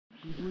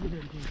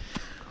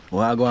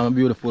Well, I go on, my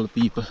beautiful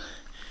people.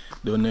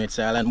 Don't know it's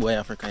Island Boy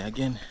Africa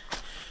again.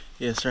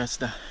 Yes,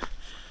 Rasta.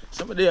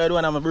 Somebody I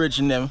don't have a bridge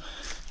in them.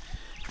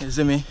 You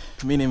see me?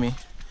 Mini me.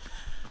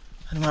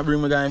 And I bring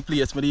my guy in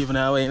place, but even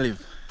now I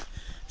live.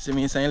 See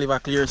me inside I live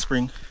at Clear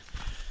Spring.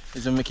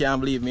 You see me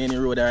can't believe me in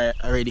the road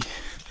already.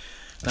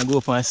 And I go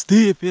up on a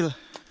steep hill.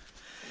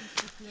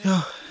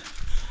 Yo.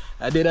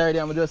 I did already,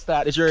 I'm just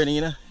start the journey,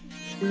 you know.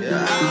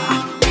 Yeah.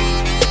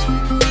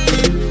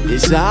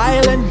 It's an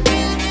island.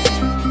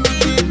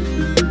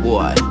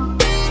 Boy.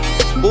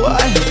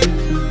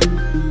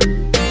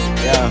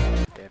 Yeah.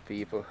 Yeah,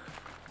 people.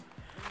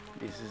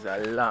 This is a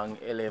long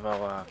 11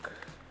 walk.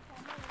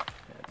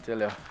 I tell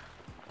you.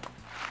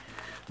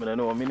 I don't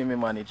know how many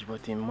manage,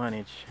 but he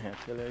manage. I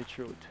tell you the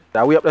truth.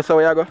 Are we up there, so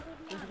where you go?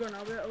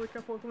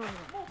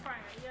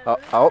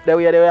 Up there,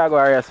 where you go,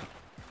 Arias?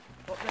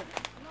 Up there.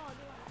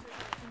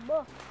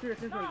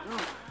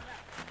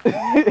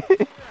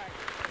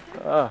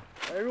 Ah.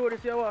 The road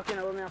is walking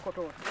over me and cut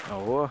out.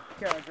 Oh.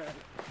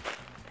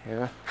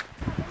 Yeah.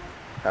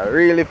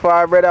 Really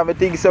far, brother. I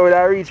think so that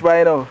I reach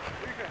by now.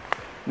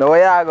 No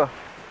where you go.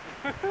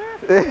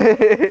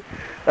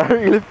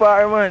 Really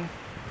far, man.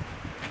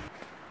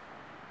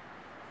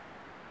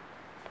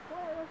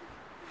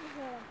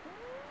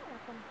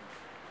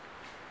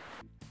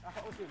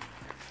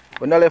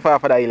 We don't live far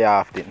for that hill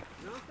often.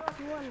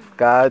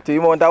 Because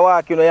 2 months of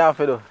walk, you know you have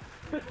to do.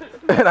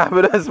 And I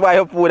have to buy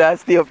your food and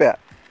stay up here.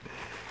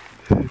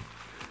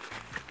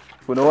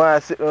 We don't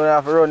want to sit down and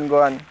have to run,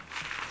 go and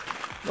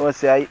don't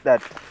say I eat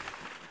that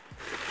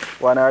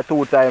 1 or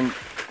 2 times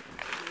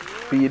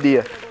per day.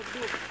 I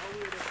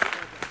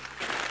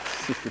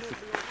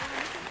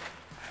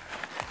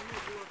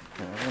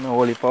don't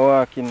know only for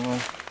walking,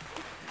 man.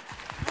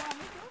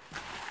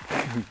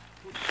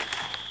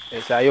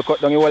 Yes, sir, you cut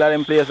down the whole of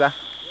them place, sir?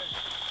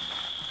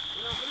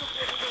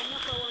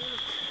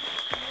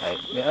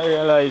 I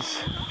realize.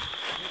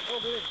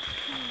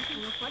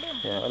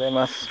 Yeah, them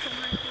are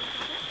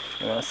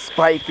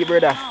spiky,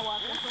 brother.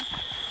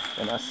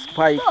 Them are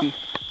spiky.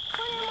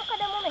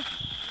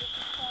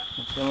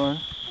 Come on.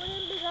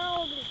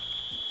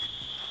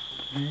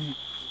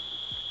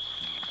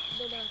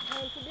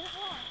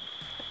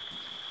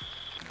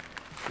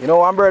 You know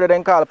one bird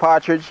then called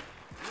partridge?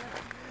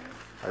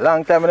 A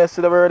long time I didn't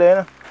see the bird, you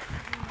know?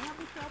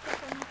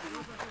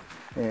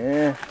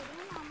 Yeah.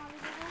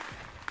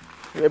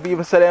 Maybe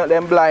people say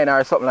them blind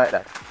or something like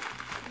that.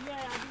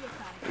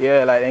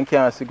 Yeah, like them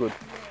can't see good.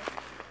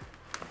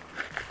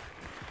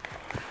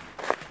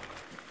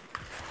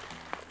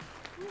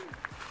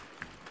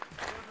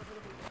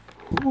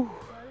 Whew.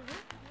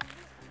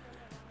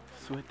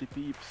 Sweaty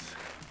peeps.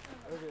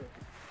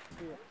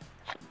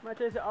 I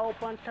tell you,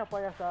 up on top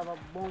I have to have a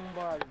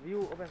bombard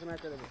view of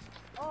everything.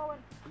 Oh,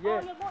 yeah.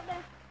 Oh, you got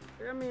there?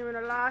 You mean when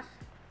the last?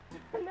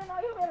 No,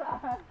 you will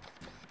last.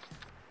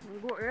 You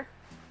go there.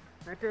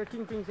 I tell you,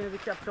 King Pings in the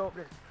chapter up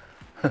there.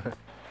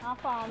 I'll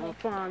farm I'll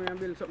farm and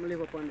build something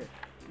live up on there.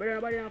 But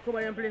nobody can come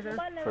by your place,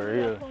 eh? For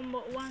real.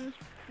 But once,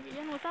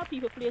 you know, some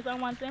people place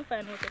and once they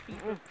find out the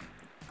people.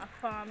 A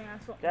farming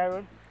and something.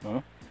 Darren?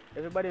 Huh?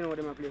 Everybody know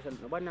them place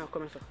and nobody now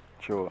coming, sir.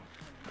 True.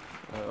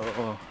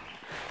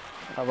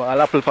 Have an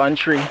apple palm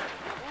tree.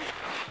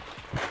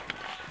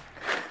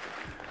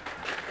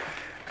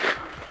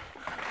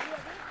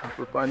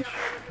 Apple punch.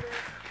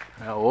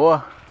 Oh, a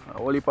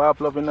whole heap of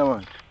apple up in there,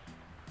 man.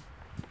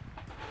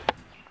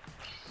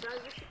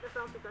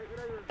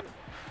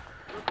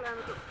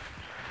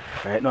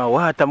 Right now,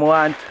 water I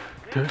want.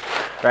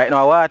 Right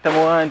now, water I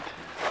want.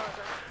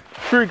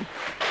 Frig.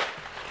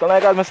 So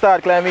like as I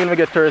start climbing, I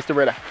get thirsty,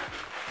 brother.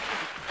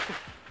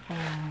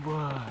 Oh,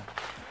 boy.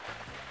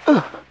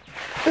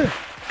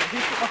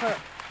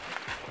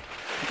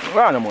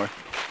 Well, no more.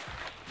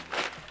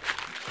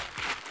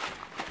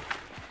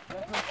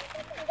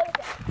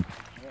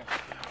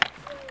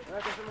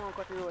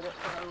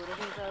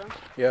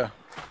 Yeah.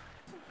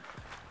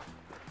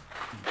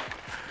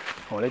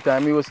 Only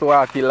time we used to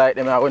walk here like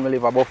them when we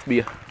live above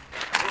Bay.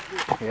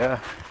 Yeah.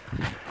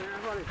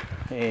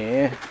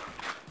 Yeah.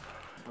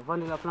 A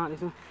vanilla plant,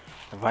 this one?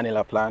 A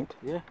vanilla plant?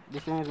 Yeah,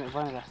 this one is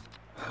vanilla.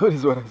 What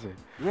is what I say?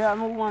 Yeah,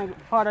 my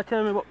father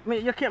tell me,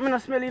 but you can't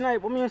not smell it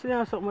night, but me still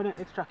have something when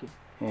they extract it.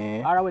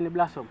 Yeah. Or when they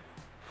blossom.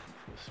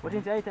 But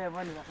it's a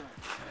vanilla plant.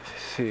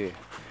 See.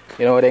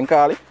 You know what they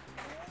call it?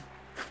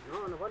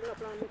 No, no vanilla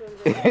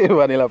plant.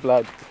 Vanilla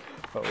plant.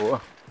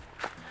 Oh.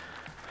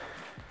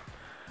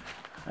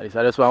 This is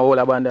just one whole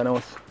abandoned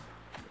house.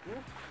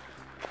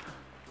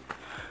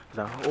 It's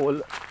a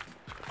whole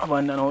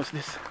abandoned house,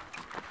 this.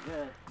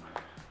 Yeah.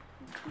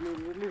 You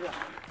live there.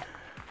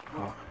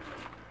 Oh.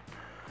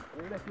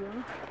 You left here,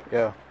 no?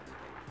 Yeah.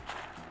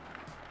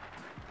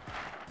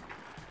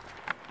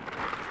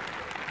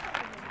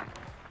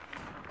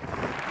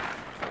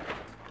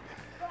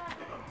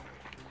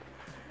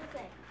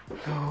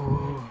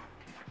 Oh.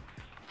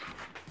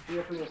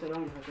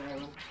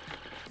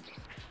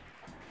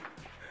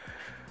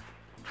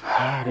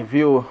 Ah, the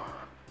view.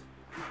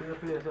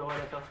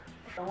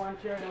 I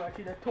want to share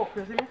the top,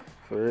 you see me?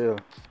 For real.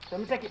 Let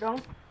me take it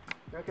down.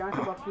 You can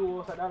see a few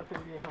hours at Dolphin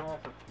Bay from here.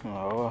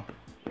 Oh,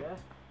 Yeah?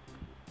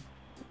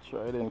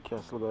 try then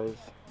castle guys.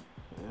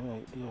 Yeah,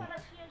 yeah.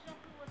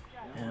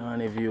 Yeah, man,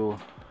 the view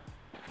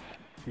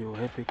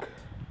epic.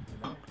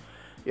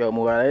 Yo,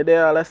 more right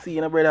there, all I see,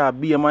 you know, brother,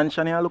 be a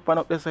mansion here, look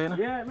up this, you know?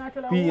 Yeah, man,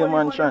 tell Be a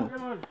mansion.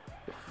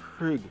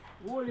 Frig.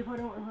 Holy for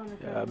them.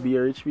 Yeah, be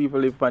a rich people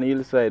live on the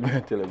hillside,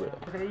 man, tell you, brother.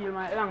 Because you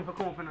might long for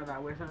company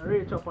that way, so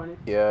reach up on it.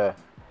 Yeah.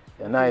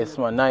 Yeah, nice,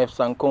 man, nice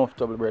and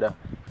comfortable, brother.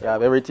 You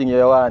have everything you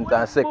want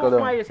and second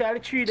down. You see, all the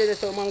tree there,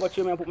 so man, got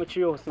you and put my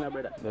tree house in there,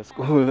 brother. That's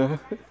cool, though.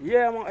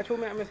 Yeah, man, I told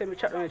me, I said, me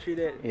chat on the tree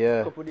there. Yeah.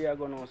 A couple days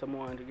ago now,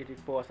 someone to get it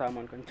for so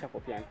man can chop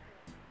up here and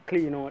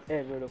clean out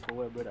every local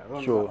way, brother.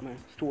 Run Sure. back, man,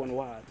 stone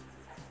wall.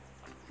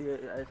 See,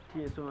 I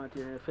stay so much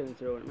in the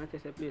fence around. Man,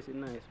 this place is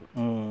nice,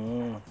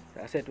 man.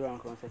 So I set around,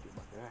 come set it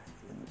back,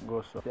 right?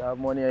 Go so. You have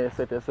money, you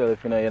set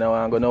yourself, you know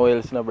want to go nowhere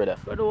else, no, brother.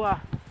 Go do what?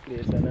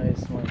 Place is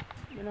nice, man.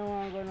 You know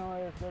want to go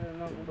nowhere else, brother,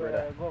 nothing,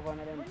 brother.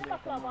 Governor them place,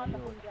 come on,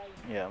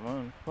 you. Yeah,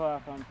 man. Far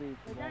from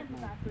people, right,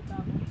 man.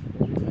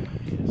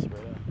 Yes,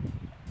 brother.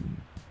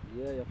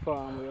 Yeah, your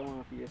farm where you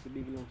want to face, the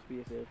big long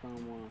space where your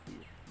farm want to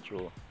face.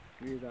 True.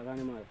 Raise an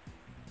animal.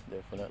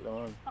 Definitely,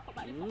 man.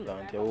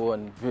 Plant your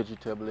own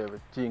vegetable,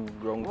 everything,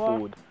 ground What?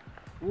 food.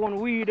 One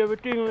weed,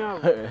 everything we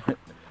have.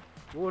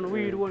 One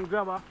weed, one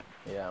grabber,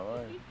 Yeah,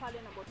 man.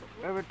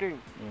 everything.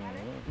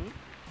 Mm-hmm.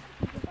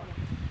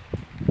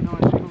 No,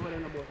 it's over there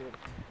in the boat.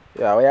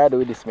 Yeah, what you do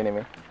with this, mini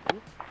me?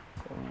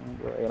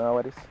 You know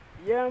what this?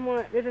 Yeah,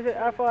 man, this is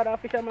our father,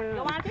 fisherman.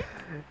 You want it?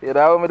 You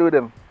know how me do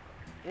them?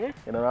 Eh?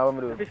 You know how me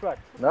do The them? fish what?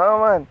 No,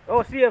 man.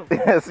 Oh, save.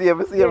 see you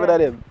with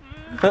them.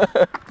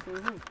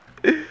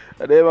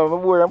 And then I'm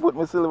bored and put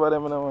my silver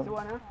them in See man.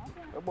 one, huh?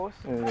 The boss.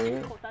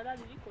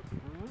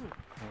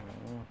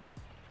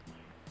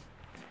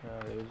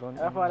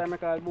 Our father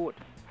make a boat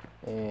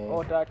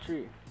out of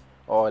tree.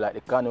 Oh, like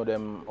the canoe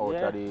them out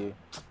Yeah. of the...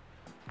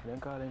 They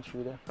call them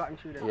tree there? Cotton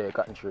tree there. Yeah,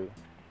 cotton tree.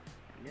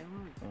 Yeah,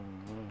 man.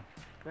 Mm-hmm.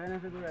 Try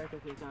not to go right,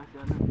 okay, you can't see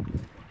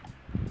that.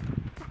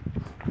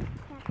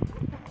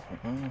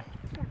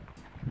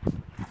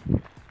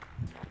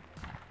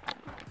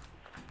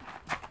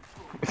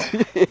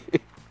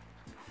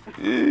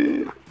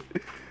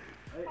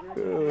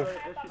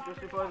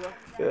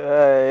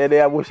 Yeah, they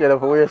have bush for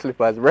wear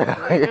slippers,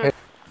 brother.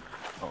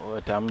 Oh,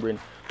 tambourine.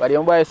 But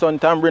you buy some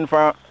tambourine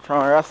from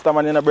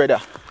Rastaman in a brother.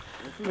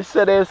 Me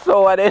say they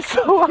sour,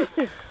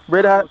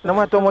 brother, no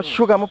matter how much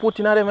sugar I put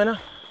in them, you know.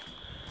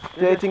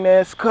 They think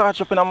they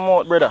scotch up in the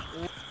mouth, brother.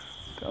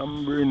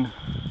 Tambourine.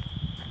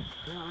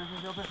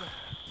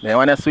 They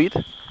want a sweet?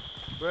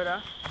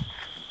 Brother,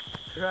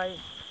 right.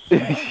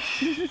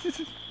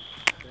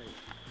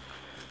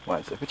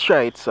 Once if you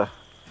try it, sir.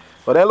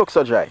 But they look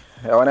so dry.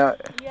 I wanna.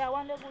 Yeah,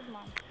 one the good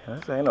man. Yeah,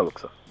 so you don't look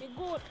so. It's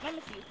good. Let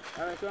me see.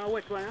 Alright, you want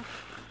wet one, huh?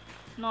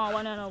 No,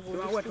 one no good. You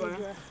want wet one,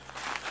 huh?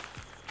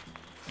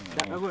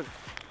 That no good.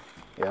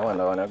 Yeah, I want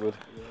that one good.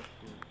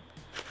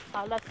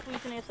 All that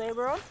sweetness, eh,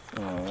 bro?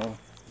 Mm-hmm.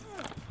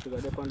 You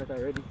got the one that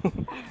already.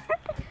 Okay,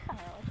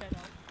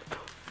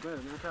 Brother,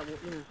 I'm talking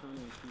about inner sound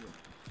here.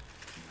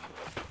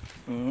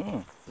 Mm-hmm.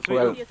 no.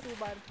 Well, It's too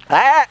bad.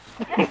 ah!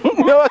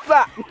 No,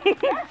 sir.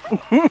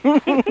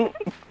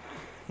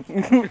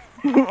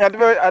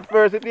 at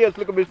first it tastes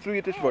like a bit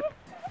sweetish, but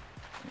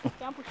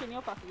Can't push in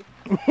your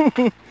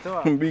pocket.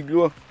 So, big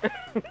glow.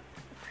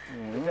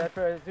 is that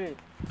first sweet?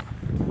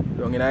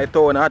 Down in the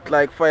town, hot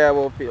like fire,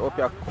 up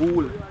here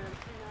cool.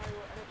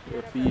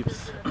 Your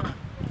peeps.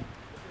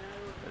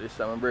 This is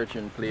my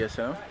birthing place,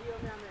 you know.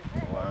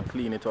 I want to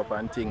clean it up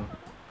and thing.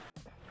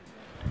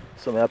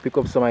 So I pick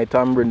up some of my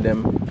tambourine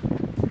them,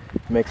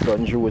 make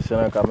some juice, you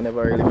know, because I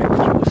never really make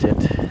juice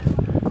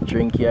yet.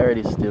 Drink here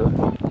already still.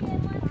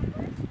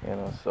 You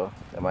know, so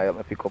I might help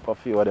me pick up a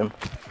few of them.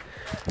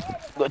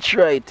 Go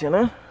try it, you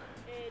know.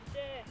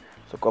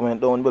 So comment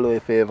down below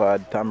if you ever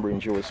had tambourine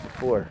juice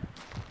before.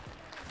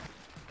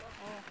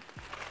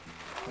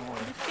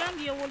 This can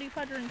be a whole heap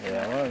of drink.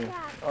 Yeah, man.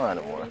 Oh,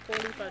 no more. Whole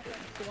heap of drink.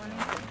 So one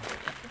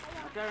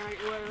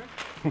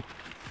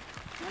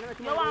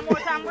You You want more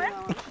tambourine?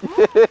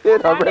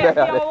 No,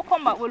 brother. We'll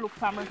come back, we'll look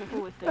tambourine to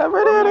food. Yeah,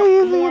 brother,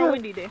 easy. More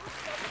with it.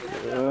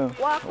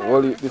 Yeah.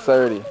 We'll eat this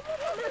already.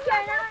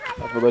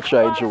 I have to go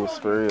try juice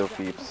for real,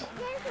 peeps.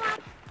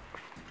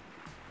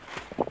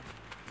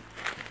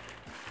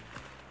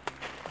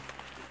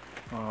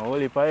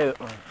 Holy pile.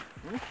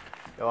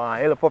 You want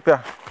to help up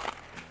here?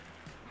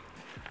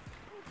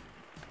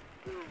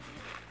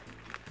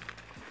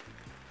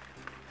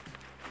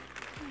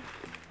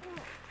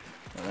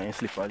 I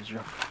slippers, Joe.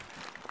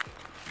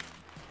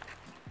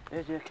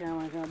 Yes, you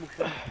can't make a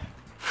bush.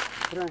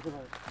 Drink it.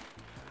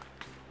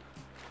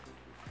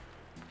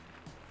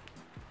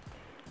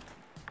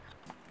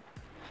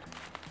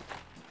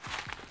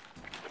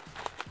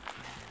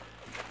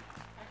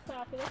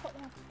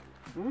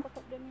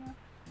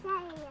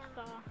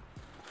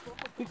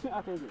 Fix it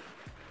after this.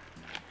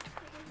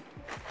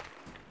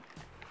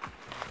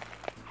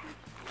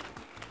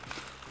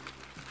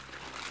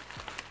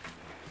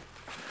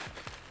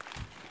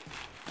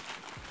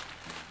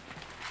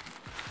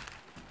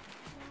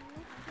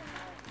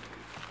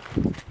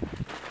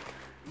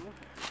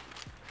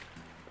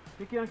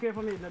 You can't care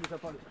for me, not this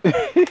apology.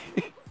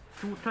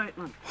 Too tight,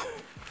 man.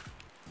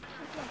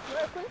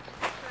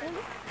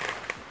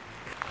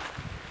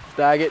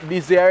 Start get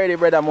busy already,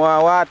 brother.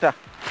 More water.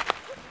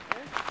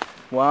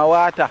 More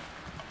water.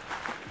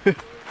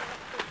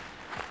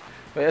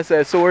 What you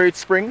say, so it's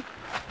spring?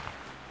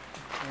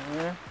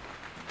 Yeah.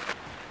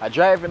 I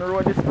drive in the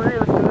road this for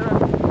real still,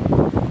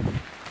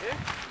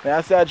 yeah?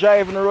 I say I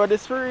drive in the road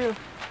this for real.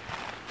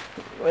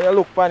 When you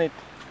look on it.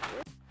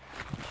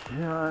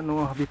 Yeah, I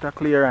know a bit of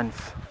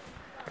clearance.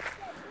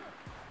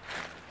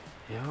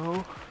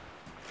 Yo.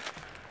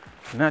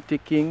 Natty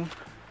King.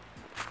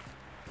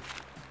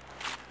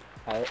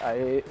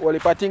 I only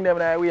thing them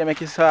that way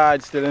make it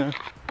hard still. Yeah.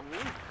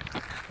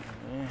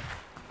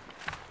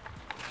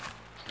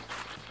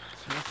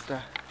 So what's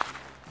that?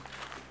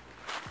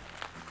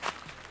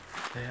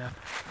 Yeah.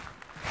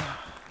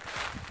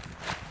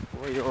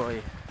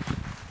 Oi.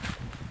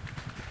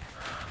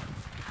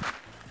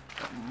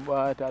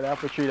 But the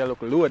apple tree that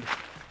look load.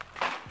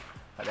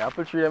 The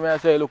apple tree I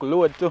say look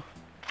load too.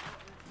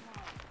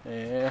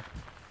 Yeah.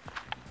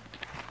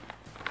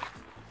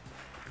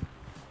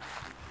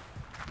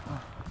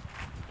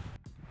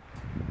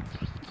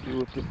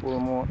 Beautiful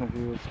mountain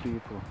views,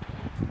 people.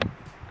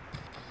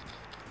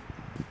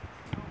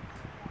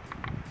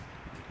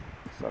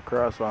 It's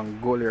across one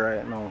gully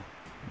right now.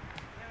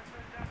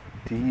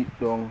 Deep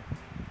down.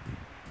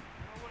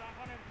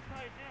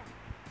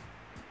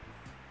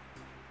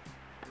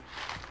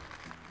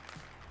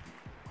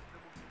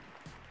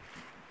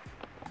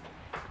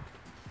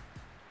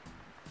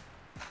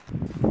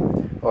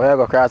 Oh, you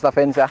go cross the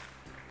fence, yeah?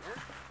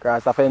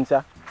 Cross the fence,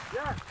 yeah?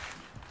 Yeah.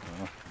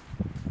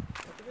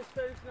 This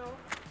fence now.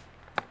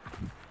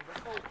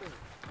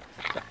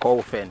 It's a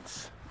cow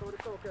fence. So the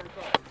cow can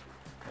come.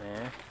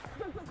 Yeah.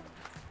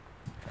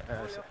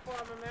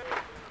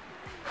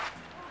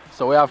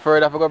 So we have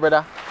further to go,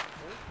 brother?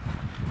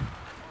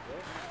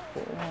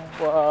 Oh,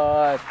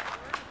 what?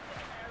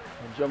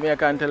 Jamaica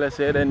can tell us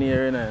say then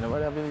here, you know.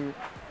 What have you?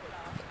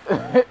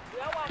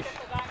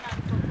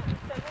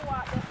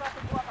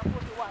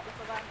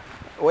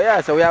 Oh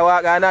yeah, so we are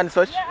walking on and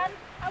such? Yeah,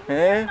 and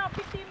Eh? now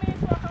 15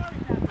 minutes walk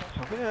around that.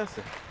 Oh yes.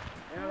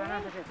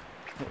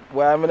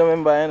 Why I don't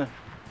remember, you know?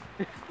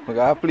 I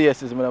got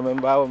places I don't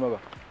remember how I go.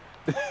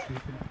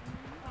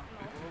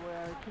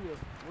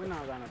 We're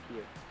not gonna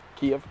cave.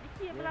 Cave?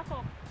 The cave black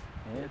up.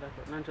 Yeah,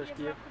 that's not just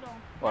cave.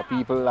 What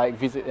people like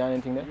visit and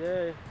anything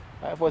there?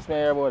 Yeah. I first may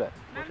hear about that.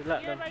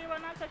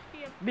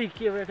 Big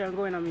cave you can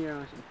go in a mirror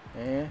and see.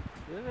 Eh?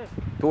 Yeah.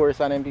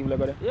 Tourists and them people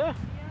go there? Yeah.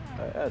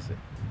 I see.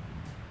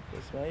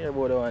 First may hear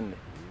about that one day.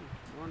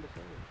 On the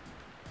side.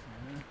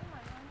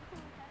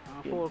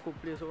 And 4 cook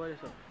place over there,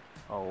 sir.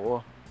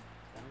 Oh.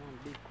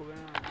 Big cook and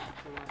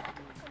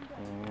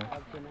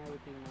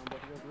everything, man, but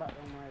there's a lot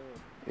on my road.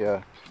 Yeah.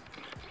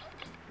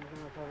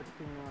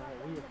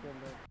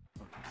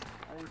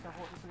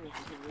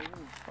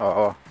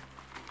 Oh.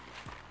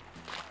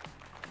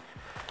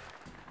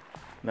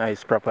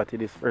 Nice property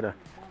this, brother.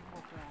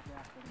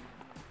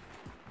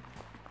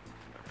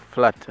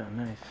 Flat,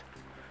 nice.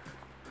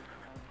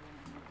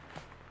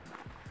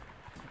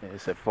 Yeah,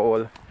 it's a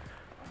fowl.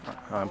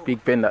 And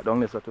pig pen that down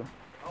there too.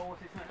 Oh,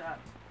 it's not that.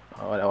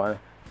 Oh, that one.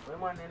 When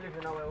man they live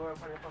in our work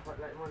for the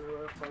property, like man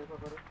work for the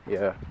property.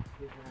 Yeah.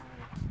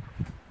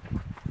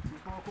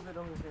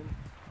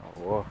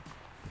 Oh.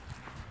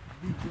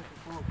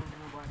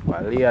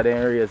 Well, Leah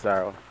then raise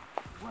her.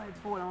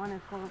 White pole and one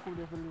is called cool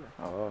for Leah.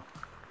 Oh.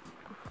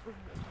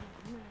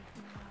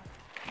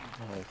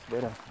 Nice,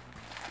 better.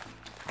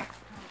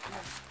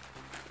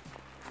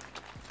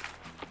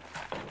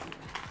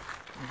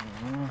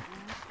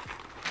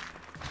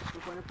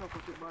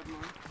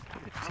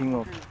 Thing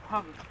up.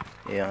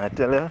 Yeah, I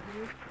tell you.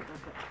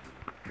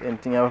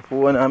 Anything you have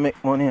phone and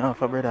make money off,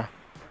 brother.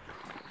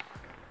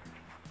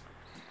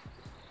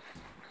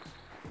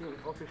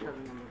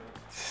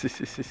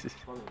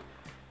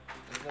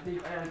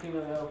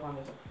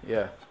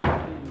 Yeah.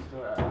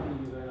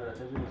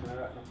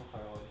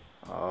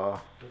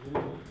 Oh.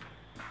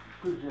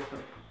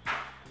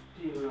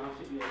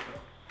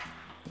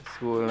 It's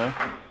cool, no?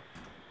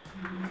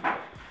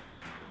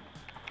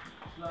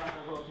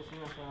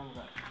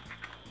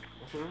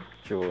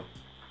 True.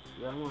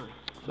 Yeah, man.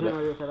 So that-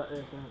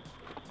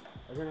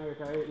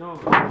 Generator, no.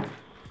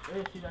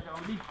 Hey, see that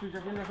big fridge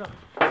generator.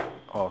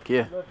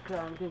 Okay. Look,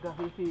 I'm thinking of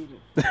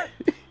feeding.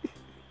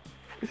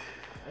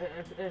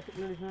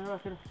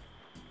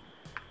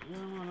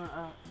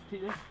 See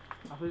this?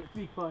 I feel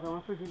big part of my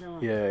fridge,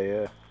 man.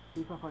 Yeah.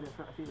 See Papa,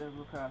 see the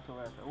car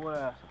over there.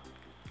 What?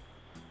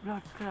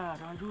 Blood clot,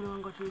 and Julie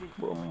won't go through this.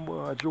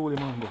 Bumba, Julie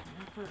Mambo.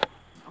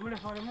 I'm gonna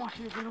find a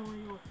machine, you know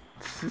you.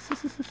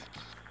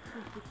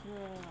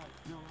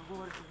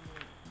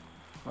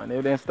 Man, they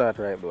didn't start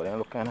right, bro. They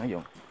look kind of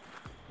young.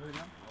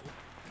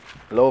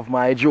 Love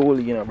my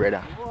Julie, you know,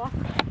 brother.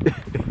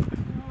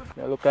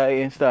 They look like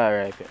they start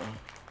right, you know.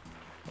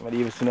 I don't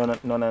even see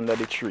none under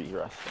the tree,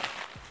 Rasta.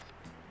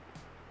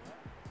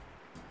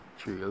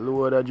 Tree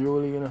load of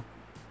Julie, you know.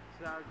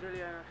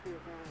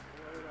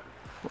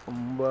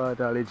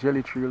 But all the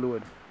jelly tree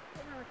load.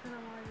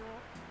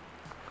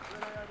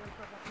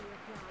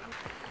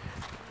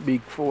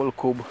 Big full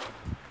cub.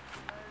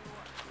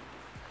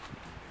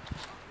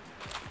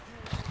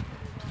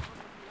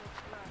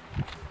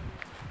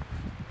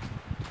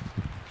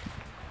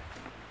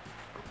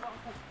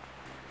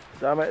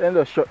 So I might then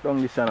just shut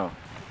down this now.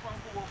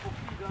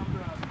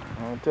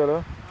 I'll tell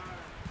her.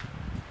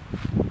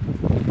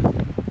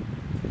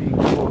 Big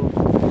full.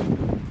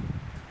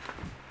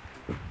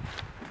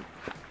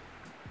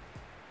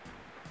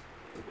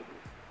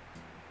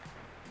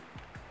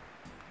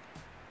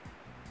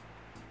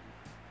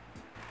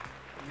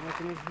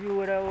 This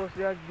view that was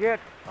there get.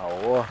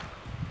 Oh,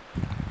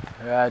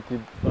 right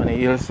on the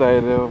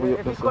hillside there.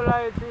 If you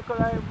collide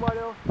body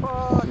of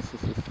fuck. That's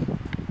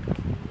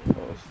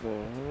the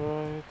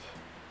right.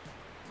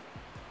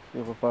 See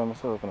if I find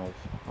myself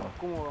nice.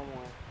 Come over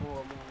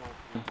more.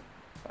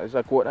 It's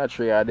a coconut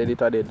tree, I did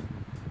it, I did.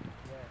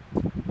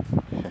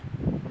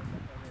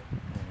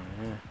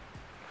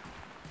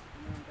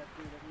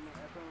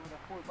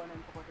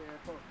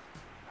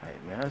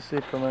 I see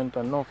comment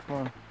enough,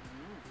 man.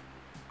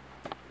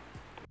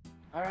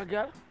 Alright,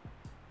 girl.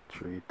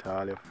 Tree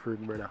tall, you freak,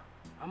 brother.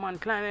 A man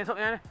climbing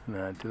something, eh?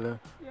 Nah, tell her.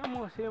 You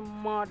must say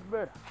mad,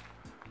 brother.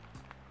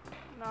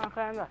 Nah,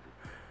 climb that.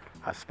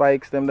 A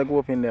spikes them that go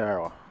up in there,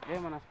 or? Yeah,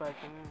 man, a spike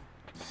thing, yeah.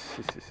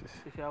 You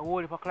see, I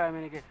hold it for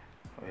climbing again.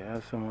 Oh, yeah,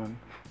 so man.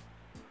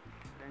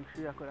 Then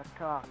tree I could have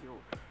talked, yo.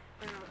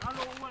 I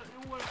know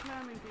what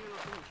climbing thing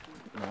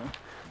you know. No.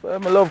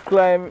 But I love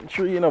climb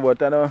tree, you know,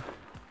 but I know.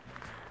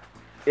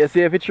 You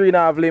see, if a tree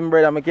not have limb,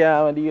 brother, I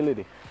can't deal with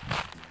it.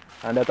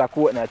 And that's a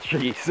coconut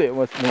tree, so you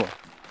must know.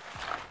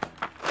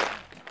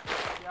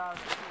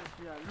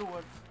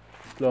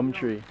 Plum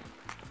tree.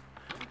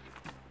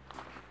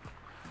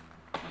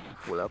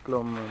 Full of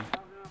plum, man.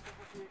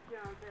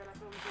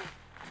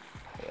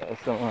 Yeah,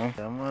 so man.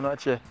 Yeah, man,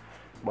 watch it.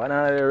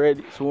 Banana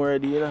ready, soon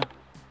ready, you know.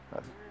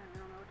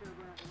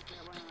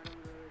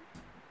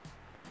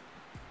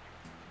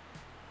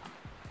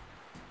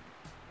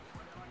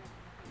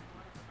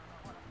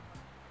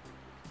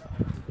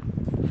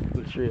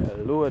 Full tree, a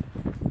load.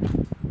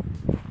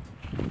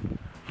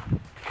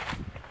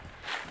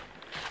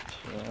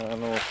 I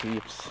know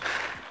peeps.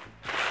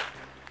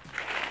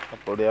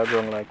 Apple they are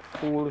growing like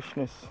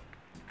foolishness.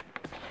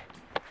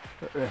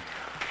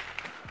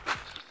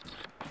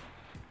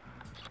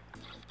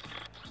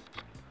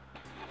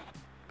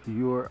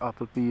 Pure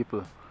apple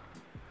people.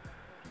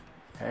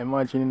 I'm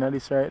imagining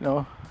this right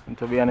now. And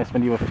to be honest, I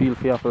don't even feel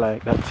for apple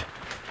like that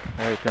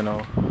right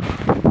now.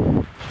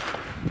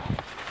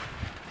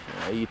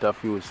 I eat a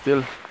few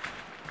still.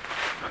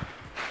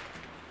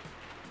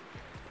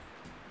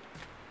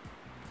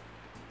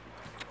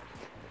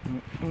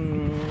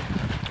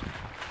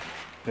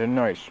 They're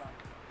nice.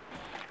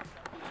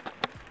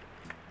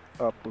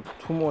 Apple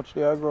too much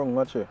they are growing,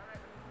 watch it.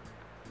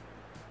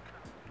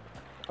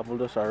 Apple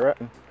just are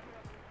rotten.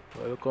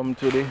 Welcome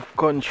to the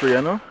country,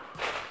 you know.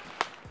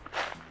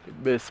 The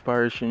best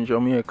parish in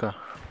Jamaica.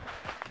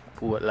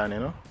 Portland, you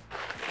know.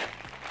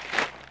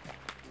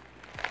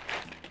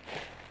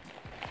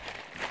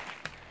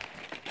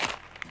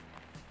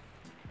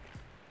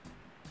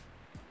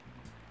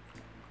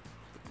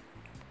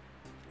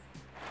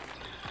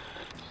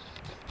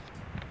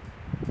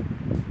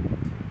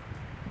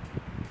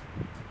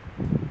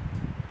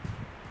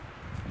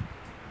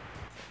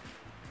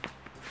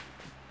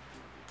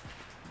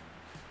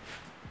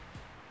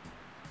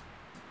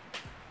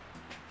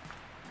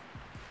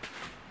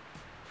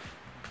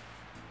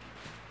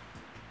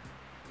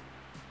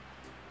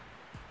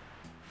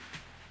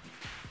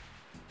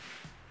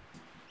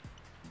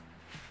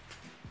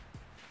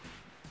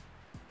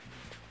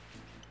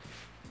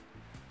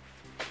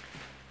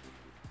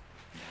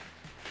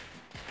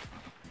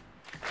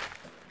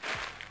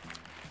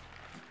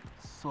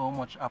 So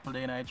much apple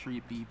there in our tree,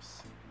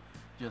 peeps.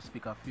 Just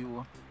pick a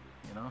few,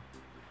 you know.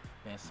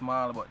 They're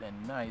small but they're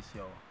nice,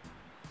 yo.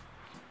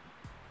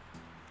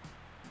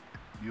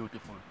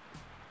 Beautiful.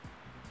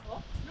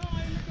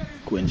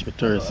 Quench my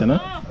thirst, you know.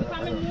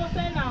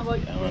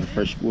 Yeah, man,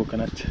 fresh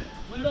coconut.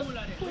 Where's the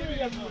ruler?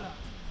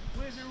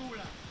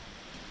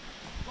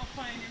 Go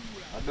find the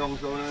ruler. I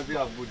don't know if you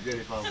have good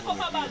jelly for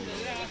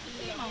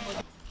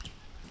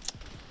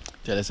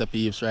Tell us a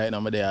peeps right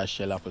now, I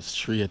shell apple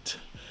straight.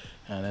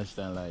 And that's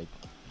then like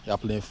the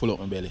apple ain't full up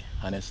my belly,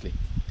 honestly.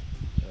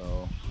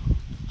 So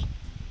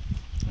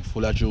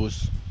full of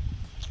juice.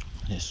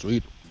 It's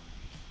sweet.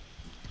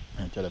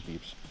 And tell the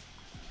peeps.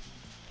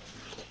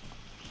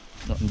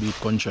 Nothing beat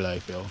country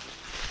life, yo.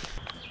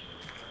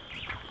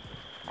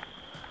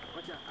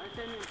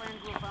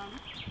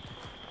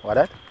 What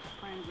that?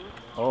 Pine Grove.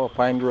 Oh,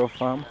 Pine Grove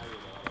Farm.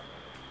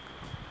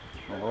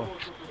 Oh.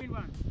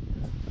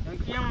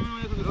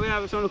 We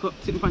have some look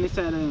sitting on the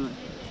side of it.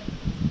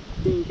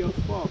 Think your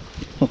fuck.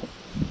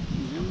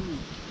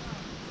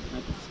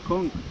 Like a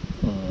skunk.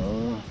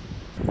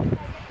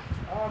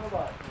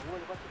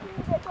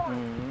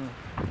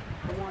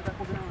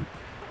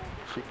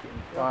 Chicken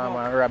farm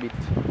and rabbit.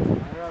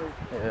 rabbit.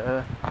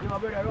 Yeah. You know,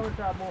 brother, don't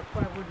talk about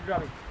 500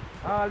 rabbit.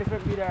 All the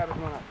freak be the rabbit,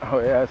 man. Oh,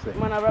 yeah, I see.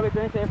 Man, a rabbit,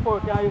 when you say 4,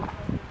 can you?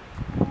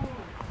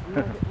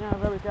 Yeah,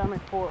 rabbit can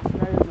make 4, can you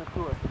make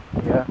 2?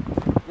 Yeah.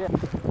 Yeah.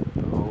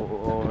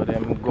 Oh,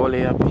 them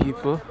gully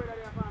people.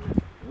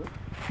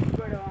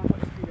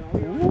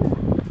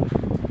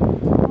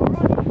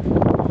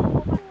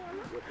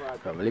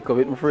 I'm a little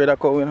bit afraid of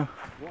cow, you know.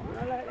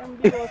 I like them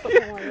big old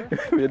something,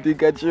 man. You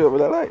think I chew,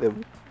 but I like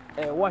them.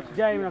 Hey, watch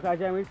Jamie, because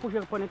Jamie push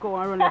up on the cow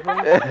and run left.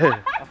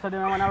 After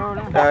them, man, I run.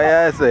 Oh,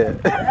 yeah, I see.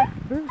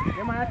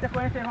 The man, I take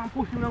one step and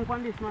push him down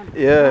on this, man.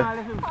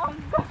 Yeah.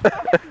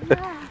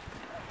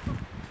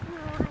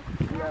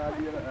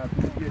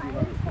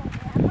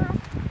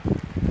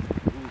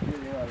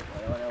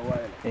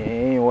 He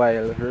ain't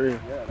wild, for real.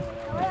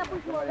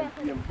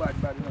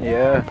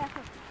 Yeah.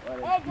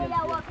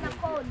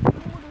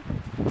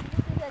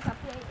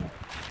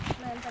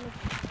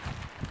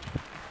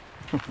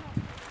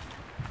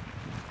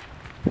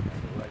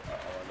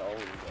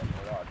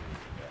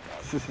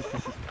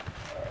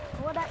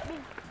 What that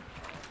big?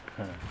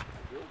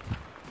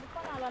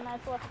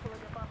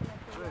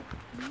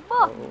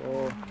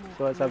 Oh,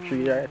 so it's a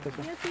tree right there.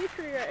 You see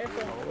tree right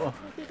there. Oh.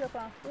 You see the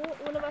pan.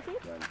 Who never see?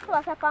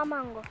 What's a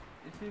mango?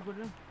 You see good,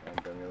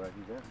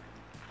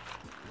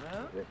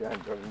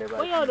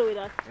 What you do with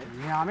that?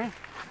 yeah, me.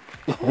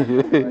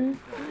 Good.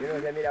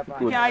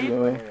 Can't eat.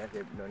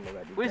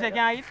 Yeah. We say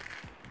can't eat?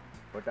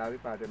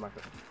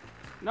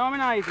 No, I'm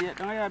not eat yet.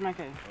 Don't eat my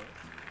cake.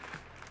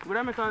 But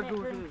I'm going to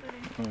do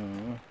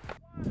Mm.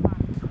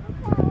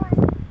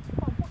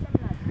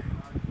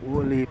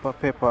 Whole heap of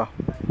pepper.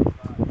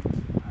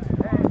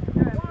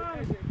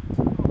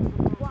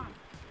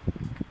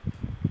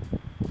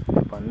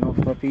 Pepper enough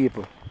for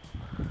people.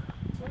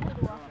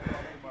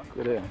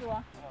 Good there.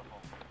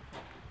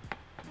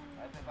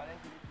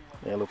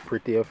 They look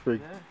pretty a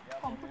freak.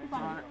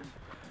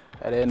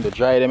 At the end, they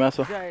dry them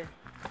also. dry.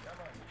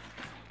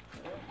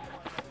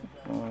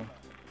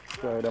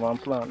 Dry them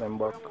and plant them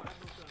back.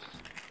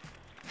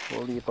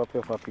 Whole heap of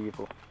pepper,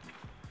 people.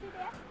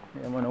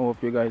 Yeah, man, I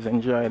hope you guys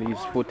enjoy these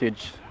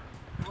footage.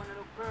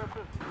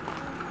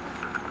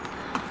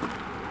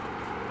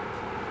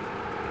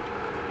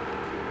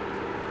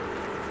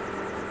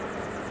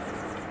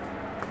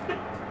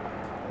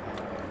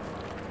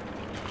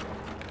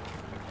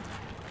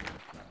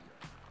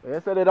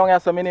 You said they don't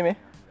have so many, me?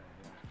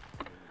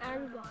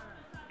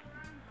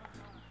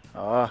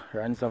 Oh,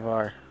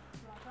 Ransavar.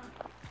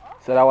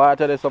 So the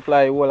water they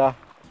supply whole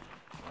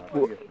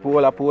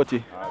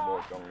Poti.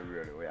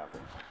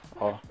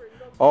 Oh.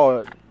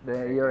 Oh,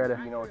 then you already.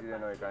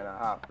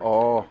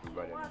 Oh.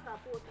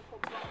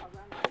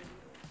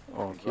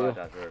 Okay.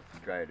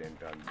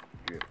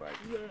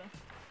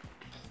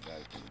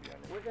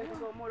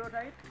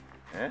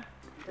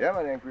 Yeah,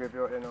 man, then create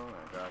out there now.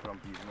 Some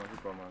people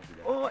must come and see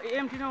that. Oh, it's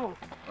empty now.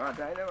 Ah,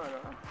 tell them,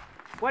 man.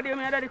 What do you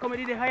mean that they come and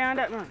did the high on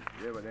that, man?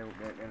 Yeah, but then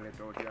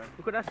let out here.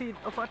 You could have seen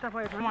up at top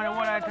of it. Man, the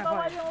water at top of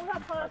it.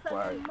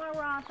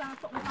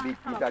 Big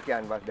piece of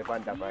canvas, the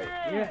pan top of it.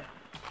 Yeah.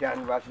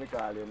 Canvas, we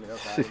call him, you know,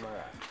 call him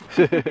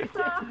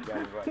around.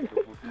 Canvas to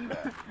put in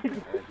there.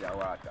 And your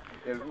water.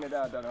 Tell me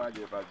that I don't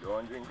give us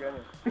don't drink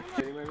any.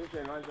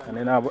 And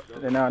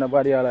then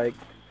nobody are like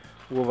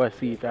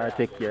oversee it or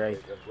take care,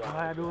 right?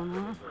 I don't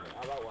know.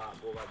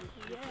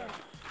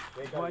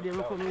 Boy, they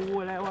look at me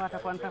whole like water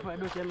on top of it.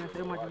 Don't tell me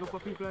so much. Look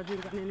at people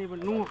drink and they don't even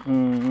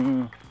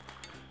know.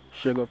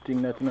 Shake up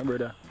thing that, my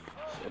brother.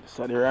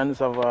 So the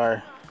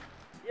Ransavar.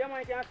 Yeah, man,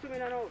 you can't swim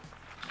in and out.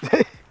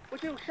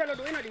 What you shallow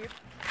do in a deep?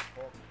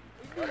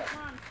 It's deep,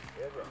 man.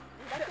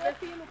 That's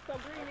why you look so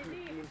green,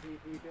 it's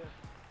deep.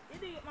 It's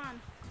deep, man.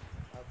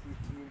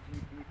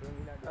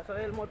 That's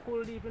why the mud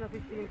pool deep in a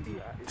 15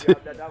 feet. If you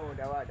have that amount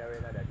of water,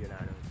 you know that you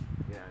have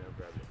no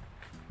problem.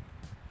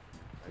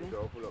 And so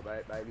full up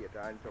by later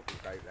and so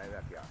pipe like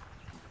that, yeah.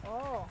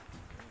 Oh.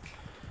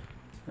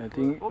 I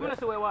think. How many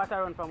see where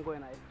water run from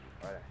going out?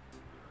 Alright.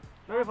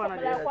 No river on Like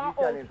there. one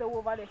house to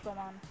over there, so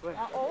man. Where? An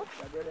house.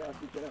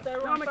 They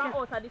run from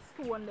out of the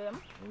stone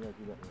them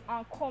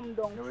and come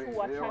down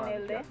through a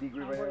channel there. Big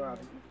river, you have.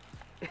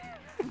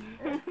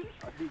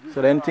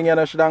 So then thing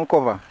you should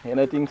uncover. You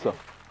don't think so?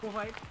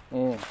 Cover it.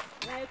 Yeah.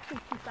 Like 2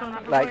 feet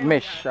and Like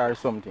mesh or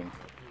something.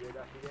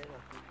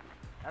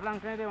 A long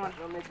time they want.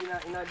 So make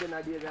in a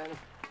dinner days,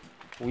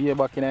 Way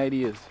back in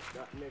ideas.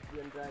 that next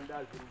time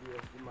dolphin be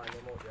the man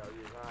them out there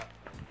with heart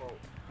and cow.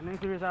 And then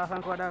serious ass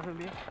and quarter for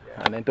me.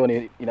 And then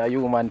Tony in a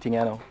human thing, you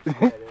know.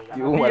 Yeah,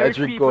 Human that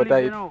drink out of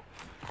it.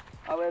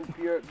 I went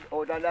pure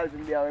out of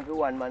dolphin day, I went for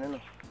one man, you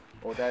know.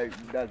 Out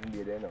of dolphin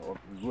day, you know.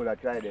 Go to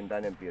try them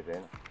and them place, you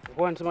know.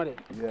 Go on somebody.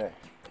 Yeah.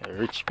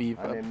 Rich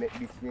people. And then make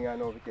this thing and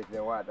now we catch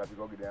the water to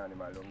go get the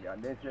animal down there.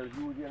 And then sell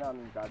huge, you know,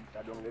 that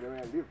down there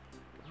they live.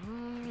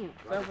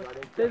 So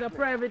there's a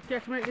private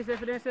catch make this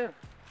for themselves.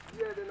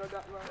 Yeah, they know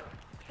that, man.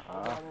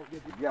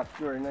 Get the gas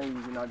storing and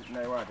using the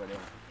water then.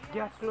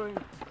 Gas flowing.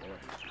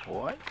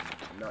 What?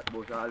 Not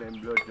both all them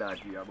blood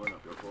clots here, burn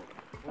up your coat.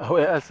 Oh,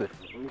 yeah, I see.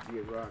 Only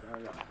take water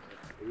and that.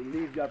 You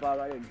leave that all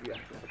of them here,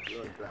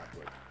 blood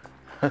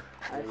clot.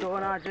 I saw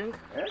one I drink.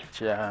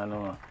 Yeah,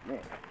 no.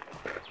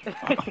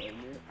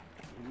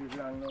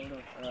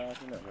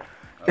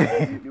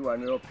 The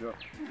one we up to. I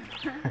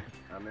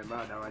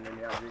remember that one then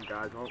I drink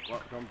because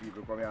some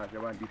people come here and say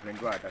want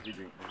different water to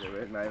drink. I say,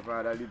 well, my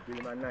father lived till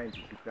he was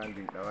 96 and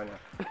drink that one.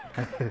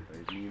 So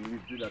if he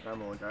lives to that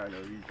amount, I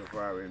know he's so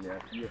far away, I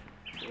see.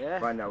 Yeah.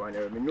 One that one,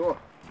 I know.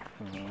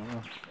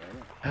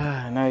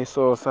 Nice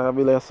sauce, I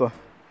believe so.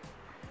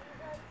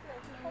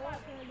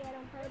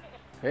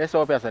 Where's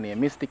your person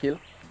name? Mr. Kill?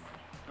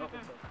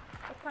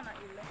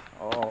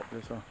 Oh,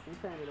 this one.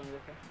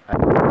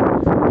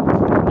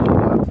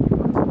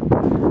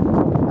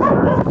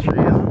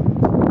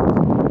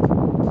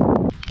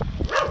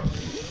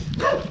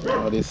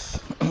 Now this,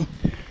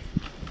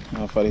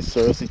 now for the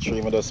Cersei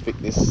tree, I just pick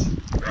this.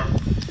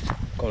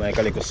 Come like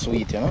a little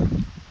sweet, you know.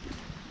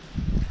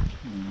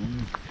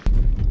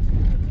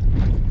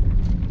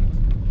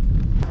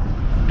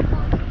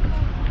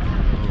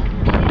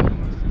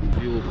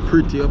 View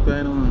pretty up there,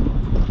 you know.